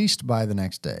 at least by the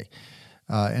next day.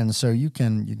 And so you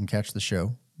can catch the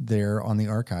show there on the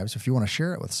archives. If you want to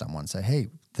share it with someone, say, hey,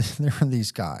 there are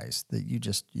these guys that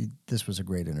this was a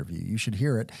great interview. You should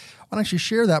hear it. Why don't you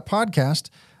share that podcast?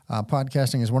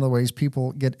 Podcasting is one of the ways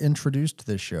people get introduced to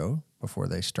this show before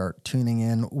they start tuning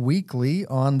in weekly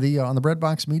on the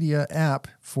Breadbox Media app,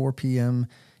 4 p.m.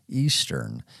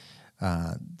 Eastern.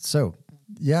 So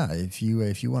yeah, if you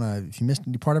missed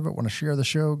any part of it, want to share the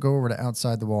show, go over to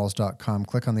OutsideTheWalls.com,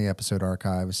 click on the episode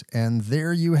archives, and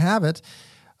there you have it,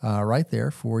 right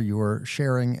there for your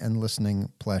sharing and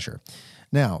listening pleasure.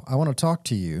 Now, I want to talk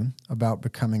to you about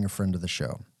becoming a friend of the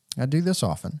show. I do this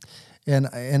often,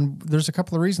 and there's a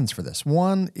couple of reasons for this.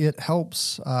 One, it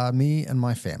helps me and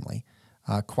my family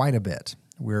quite a bit.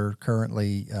 We're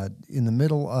currently in the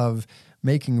middle of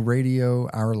making radio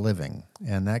our living,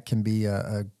 and that can be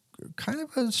a kind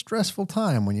of a stressful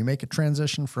time when you make a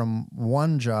transition from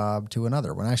one job to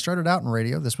another. When I started out in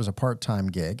radio, this was a part-time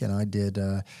gig, and I did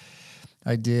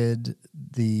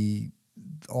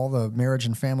all the marriage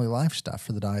and family life stuff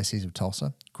for the Diocese of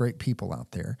Tulsa. Great people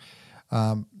out there.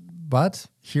 But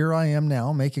here I am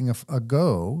now making a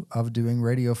go of doing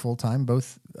radio full-time,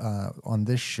 both on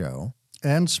this show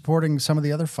and supporting some of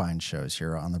the other fine shows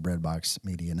here on the Breadbox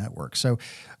Media Network. So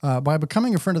by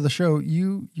becoming a friend of the show,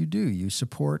 you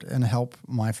support and help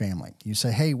my family. You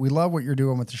say, hey, we love what you're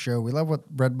doing with the show. We love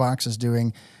what Breadbox is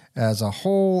doing as a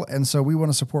whole, and so we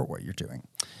want to support what you're doing.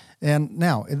 And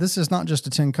now, this is not just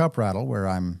a tin cup rattle where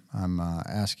I'm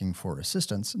asking for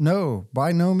assistance. No,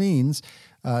 by no means.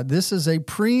 This is a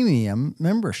premium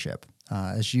membership.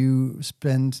 As you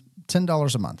spend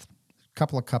 $10 a month, a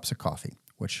couple of cups of coffee,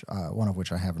 one of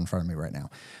which I have in front of me right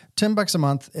now, $10 a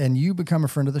month, and you become a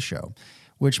friend of the show,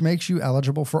 which makes you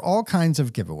eligible for all kinds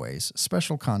of giveaways,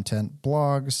 special content,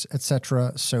 blogs,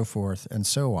 etc., so forth and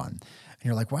so on. And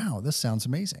you're like, wow, this sounds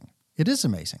amazing. It is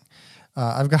amazing.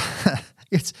 I've got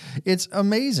it's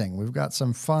amazing. We've got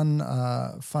some fun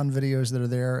videos that are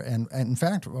there, and in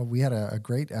fact, we had a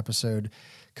great episode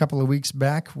a couple of weeks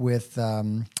back with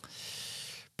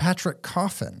Patrick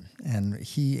Coffin, and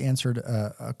he answered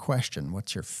a question: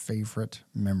 what's your favorite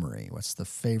memory? What's the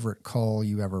favorite call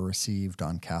you ever received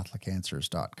on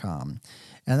CatholicAnswers.com?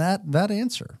 And that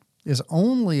answer is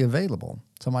only available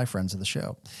to my friends of the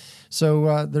show.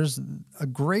 So there's a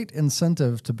great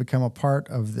incentive to become a part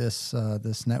of this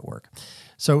network.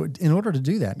 So in order to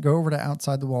do that, go over to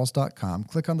OutsideTheWalls.com,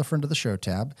 click on the Friend of the Show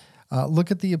tab,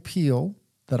 look at the appeal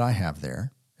that I have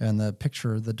there, and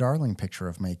the darling picture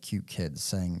of my cute kids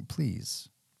saying, please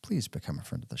become a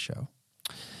friend of the show.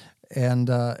 And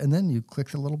then you click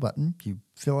the little button, you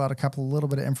fill out a little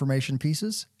bit of information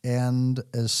pieces, and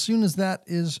as soon as that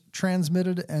is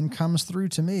transmitted and comes through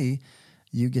to me,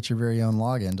 you get your very own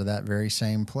login to that very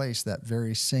same place, that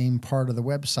very same part of the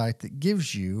website that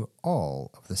gives you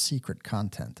all of the secret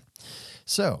content.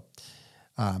 So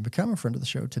become a friend of the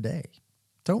show today.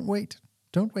 Don't wait.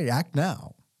 Act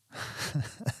now.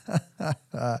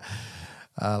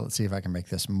 Let's see if I can make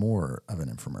this more of an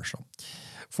infomercial.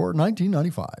 For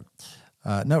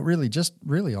 $19.95. No,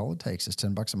 really all it takes is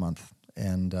 $10 a month,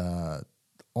 and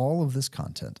all of this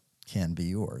content can be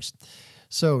yours.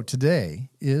 So today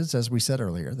is, as we said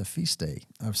earlier, the feast day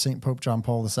of St. Pope John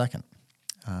Paul II.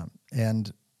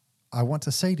 And I want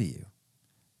to say to you,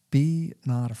 be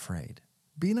not afraid.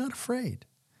 Be not afraid.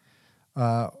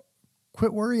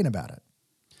 quit worrying about it.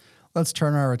 Let's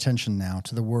turn our attention now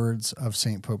to the words of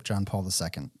St. Pope John Paul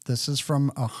II. This is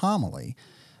from a homily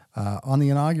on the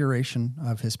inauguration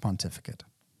of his pontificate.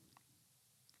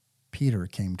 Peter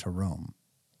came to Rome.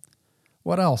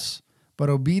 What else but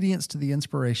obedience to the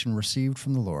inspiration received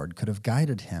from the Lord could have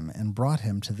guided him and brought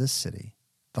him to this city,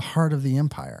 the heart of the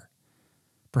empire?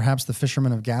 Perhaps the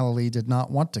fishermen of Galilee did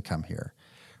not want to come here.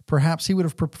 Perhaps he would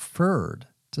have preferred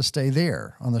to stay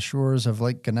there on the shores of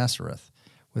Lake Gennesareth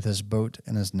with his boat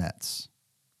and his nets.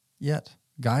 Yet,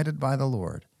 guided by the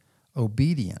Lord,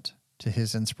 obedient to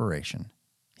his inspiration,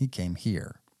 he came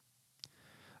here.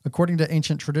 According to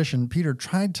ancient tradition, Peter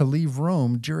tried to leave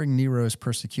Rome during Nero's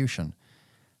persecution.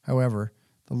 However,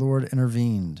 the Lord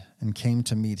intervened and came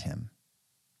to meet him.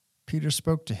 Peter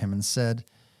spoke to him and said,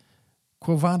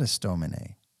 Quo vadis,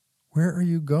 Domine? Where are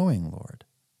you going, Lord?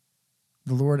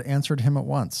 The Lord answered him at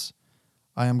once,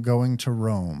 I am going to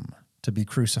Rome to be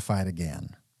crucified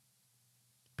again.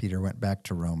 Peter went back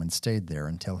to Rome and stayed there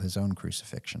until his own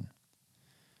crucifixion.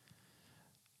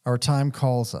 Our time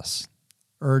calls us,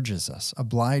 urges us,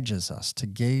 obliges us to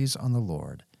gaze on the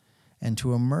Lord and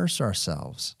to immerse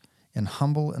ourselves in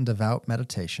humble and devout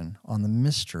meditation on the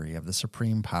mystery of the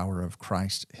supreme power of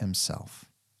Christ himself.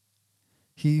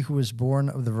 He who was born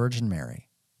of the Virgin Mary,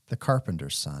 the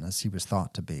carpenter's son, as he was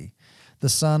thought to be, the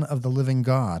Son of the living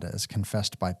God, as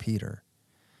confessed by Peter,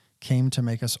 came to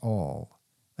make us all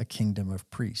a kingdom of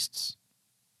priests.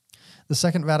 The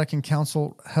Second Vatican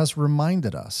Council has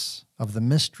reminded us of the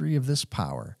mystery of this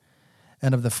power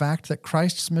and of the fact that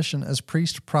Christ's mission as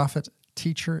priest, prophet,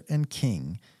 teacher, and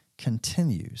king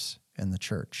continues in the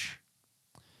Church.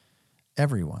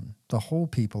 Everyone, the whole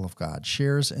people of God,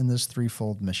 shares in this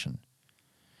threefold mission.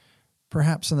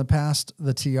 Perhaps in the past,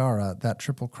 the tiara, that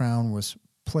triple crown, was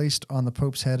placed on the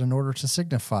Pope's head in order to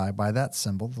signify by that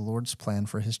symbol the Lord's plan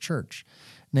for his Church,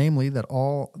 namely that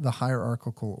all the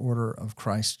hierarchical order of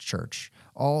Christ's Church,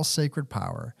 all sacred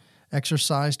power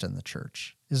exercised in the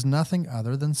Church, is nothing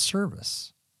other than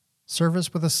service.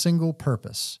 Service with a single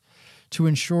purpose, to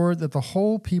ensure that the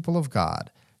whole people of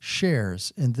God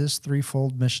shares in this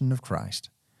threefold mission of Christ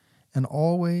and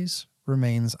always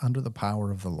remains under the power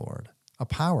of the Lord, a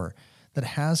power that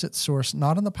has its source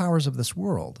not in the powers of this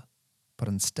world, but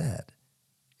instead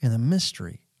in the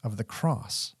mystery of the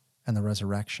cross and the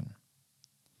resurrection.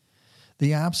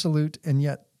 The absolute and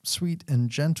yet sweet and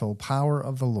gentle power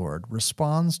of the Lord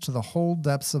responds to the whole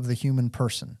depths of the human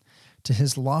person, to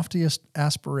his loftiest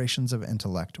aspirations of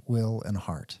intellect, will, and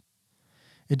heart.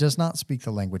 It does not speak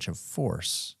the language of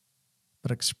force,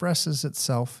 but expresses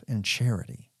itself in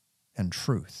charity and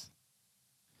truth.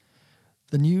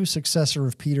 The new successor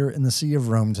of Peter in the See of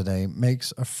Rome today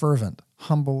makes a fervent,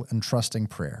 humble, and trusting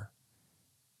prayer.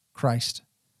 Christ,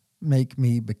 make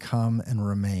me become and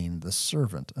remain the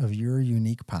servant of your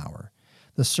unique power,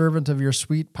 the servant of your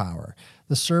sweet power,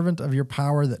 the servant of your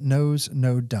power that knows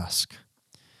no dusk.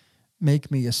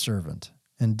 Make me a servant,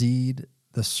 indeed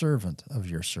the servant of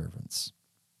your servants.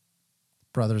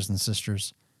 Brothers and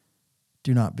sisters,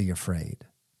 do not be afraid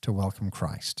to welcome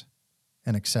Christ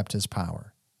and accept his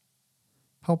power.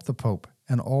 Help the Pope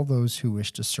and all those who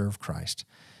wish to serve Christ,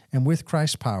 and with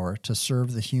Christ's power to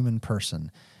serve the human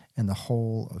person and the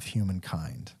whole of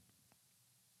humankind.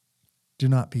 Do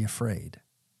not be afraid.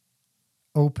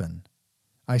 Open,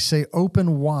 I say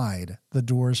open wide the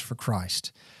doors for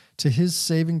Christ. To his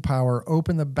saving power,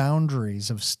 open the boundaries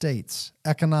of states,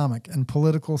 economic and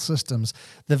political systems,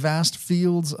 the vast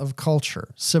fields of culture,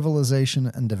 civilization,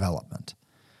 and development.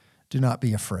 Do not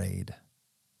be afraid.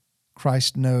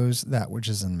 Christ knows that which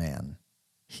is in man.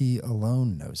 He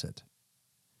alone knows it.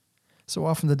 So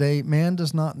often today, man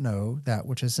does not know that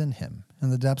which is in him, in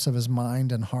the depths of his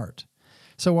mind and heart.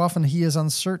 So often he is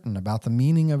uncertain about the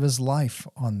meaning of his life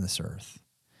on this earth.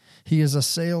 He is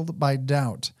assailed by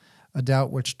doubt, a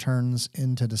doubt which turns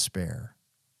into despair.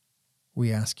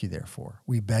 We ask you, therefore,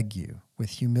 we beg you, with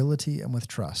humility and with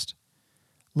trust,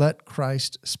 let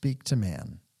Christ speak to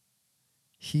man.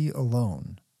 He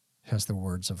alone has the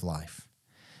words of life.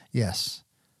 Yes,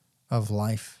 of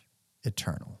life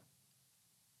eternal.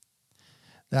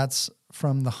 That's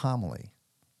from the homily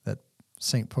that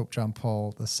St. Pope John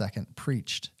Paul II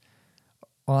preached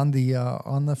on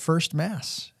the first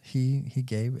Mass he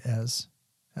gave as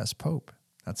Pope.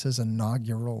 That's his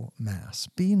inaugural Mass.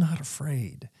 Be not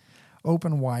afraid.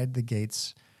 Open wide the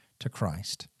gates to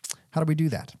Christ. How do we do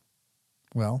that?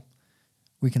 Well,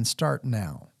 we can start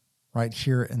now, right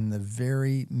here in the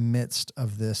very midst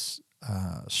of this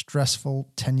stressful,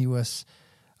 tenuous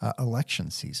election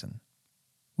season.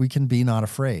 We can be not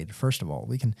afraid. First of all,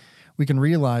 we can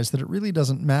realize that it really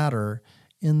doesn't matter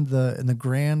in the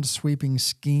grand sweeping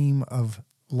scheme of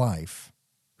life,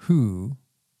 who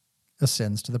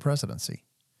ascends to the presidency.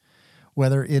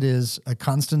 Whether it is a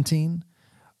Constantine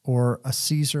or a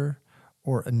Caesar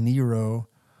or a Nero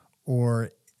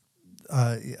or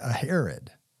a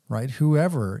Herod, right?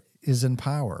 Whoever is in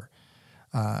power,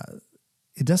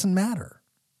 it doesn't matter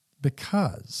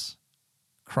because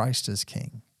Christ is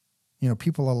king. You know,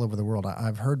 people all over the world,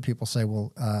 I've heard people say,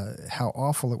 well, how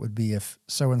awful it would be if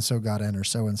so-and-so got in or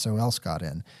so-and-so else got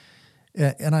in.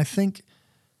 And I think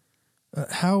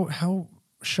how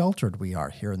sheltered we are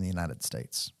here in the United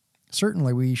States.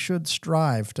 Certainly, we should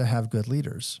strive to have good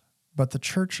leaders, but the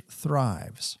church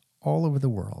thrives all over the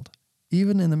world,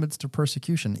 even in the midst of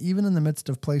persecution, even in the midst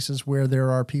of places where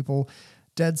there are people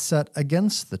dead set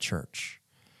against the church.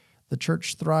 The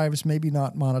church thrives maybe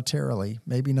not monetarily,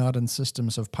 maybe not in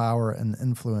systems of power and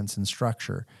influence and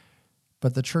structure,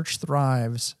 but the church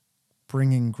thrives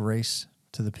bringing grace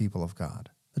to the people of God.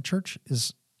 The church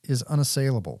is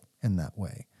unassailable in that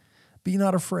way. Be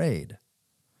not afraid.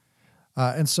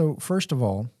 And so, first of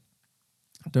all,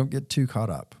 don't get too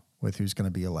caught up with who's going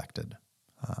to be elected.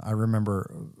 I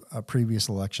remember a previous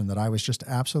election that I was just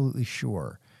absolutely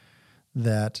sure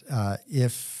that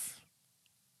if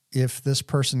this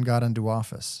person got into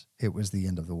office, it was the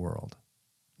end of the world.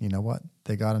 You know what?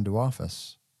 They got into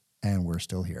office, and we're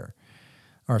still here.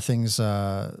 Are things?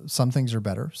 Some things are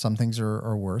better, some things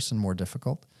are worse and more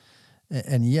difficult,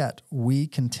 and yet we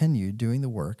continue doing the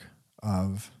work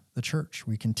of the church.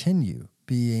 We continue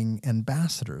being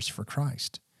ambassadors for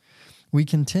Christ. We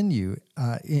continue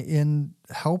in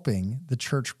helping the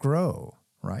church grow,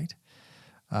 right?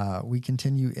 We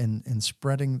continue in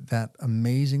spreading that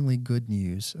amazingly good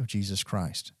news of Jesus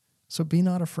Christ. So be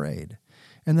not afraid.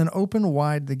 And then open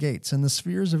wide the gates in the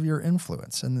spheres of your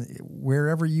influence. And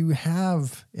wherever you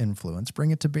have influence,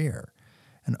 bring it to bear.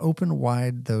 And open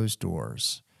wide those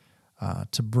doors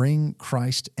to bring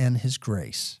Christ and his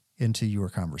grace into your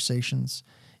conversations,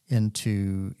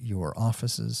 into your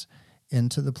offices,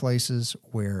 into the places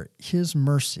where his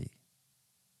mercy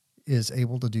is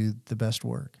able to do the best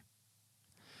work.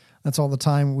 That's all the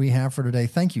time we have for today.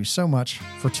 Thank you so much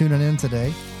for tuning in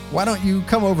today. Why don't you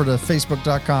come over to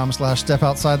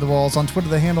facebook.com/stepoutsidethewalls. On Twitter,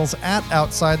 the handle's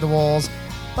 @OutsideTheWalls.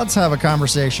 Let's have a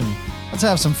conversation. Let's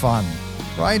have some fun,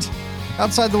 right?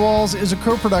 Outside the Walls is a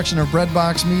co-production of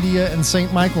Breadbox Media and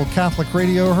St. Michael Catholic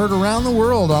Radio, heard around the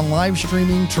world on live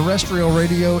streaming, terrestrial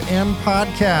radio, and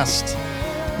podcast.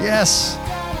 Yes,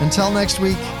 until next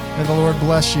week, may the Lord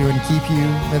bless you and keep you.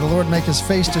 May the Lord make his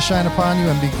face to shine upon you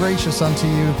and be gracious unto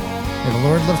you. May the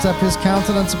Lord lift up his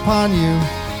countenance upon you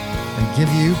and give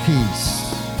you peace.